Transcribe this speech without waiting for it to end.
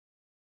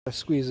I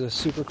squeeze a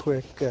super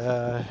quick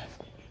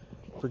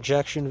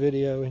projection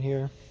video in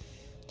here.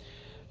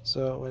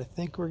 So what I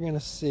think we're going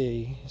to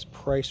see is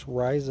price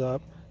rise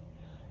up,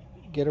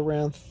 get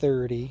around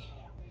 30,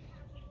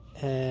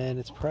 and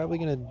it's probably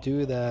going to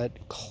do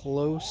that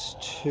close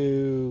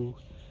to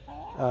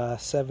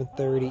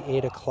 7:30,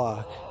 8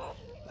 o'clock.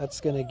 That's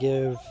going to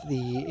give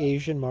the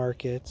Asian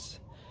markets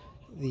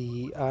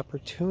the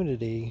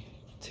opportunity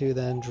to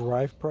then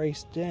drive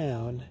price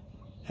down,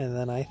 and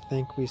then I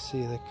think we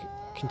see the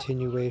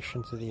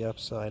continuation to the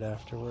upside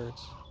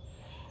afterwards.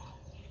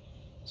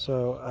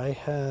 So I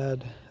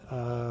had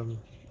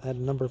a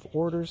number of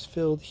orders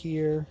filled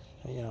here.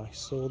 I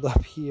sold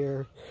up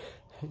here,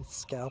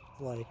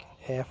 scalped like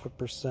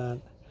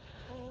 0.5%,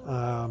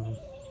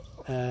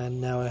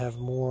 and now I have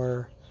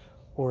more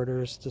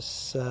orders to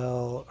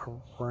sell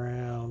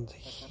around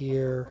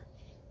here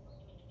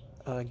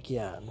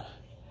again,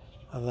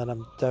 and then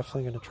I'm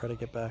definitely going to try to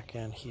get back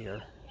in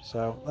here.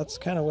 So that's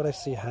kind of what I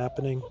see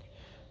happening,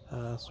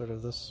 sort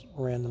of this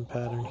random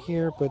pattern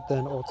here, but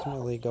then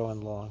ultimately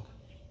going long.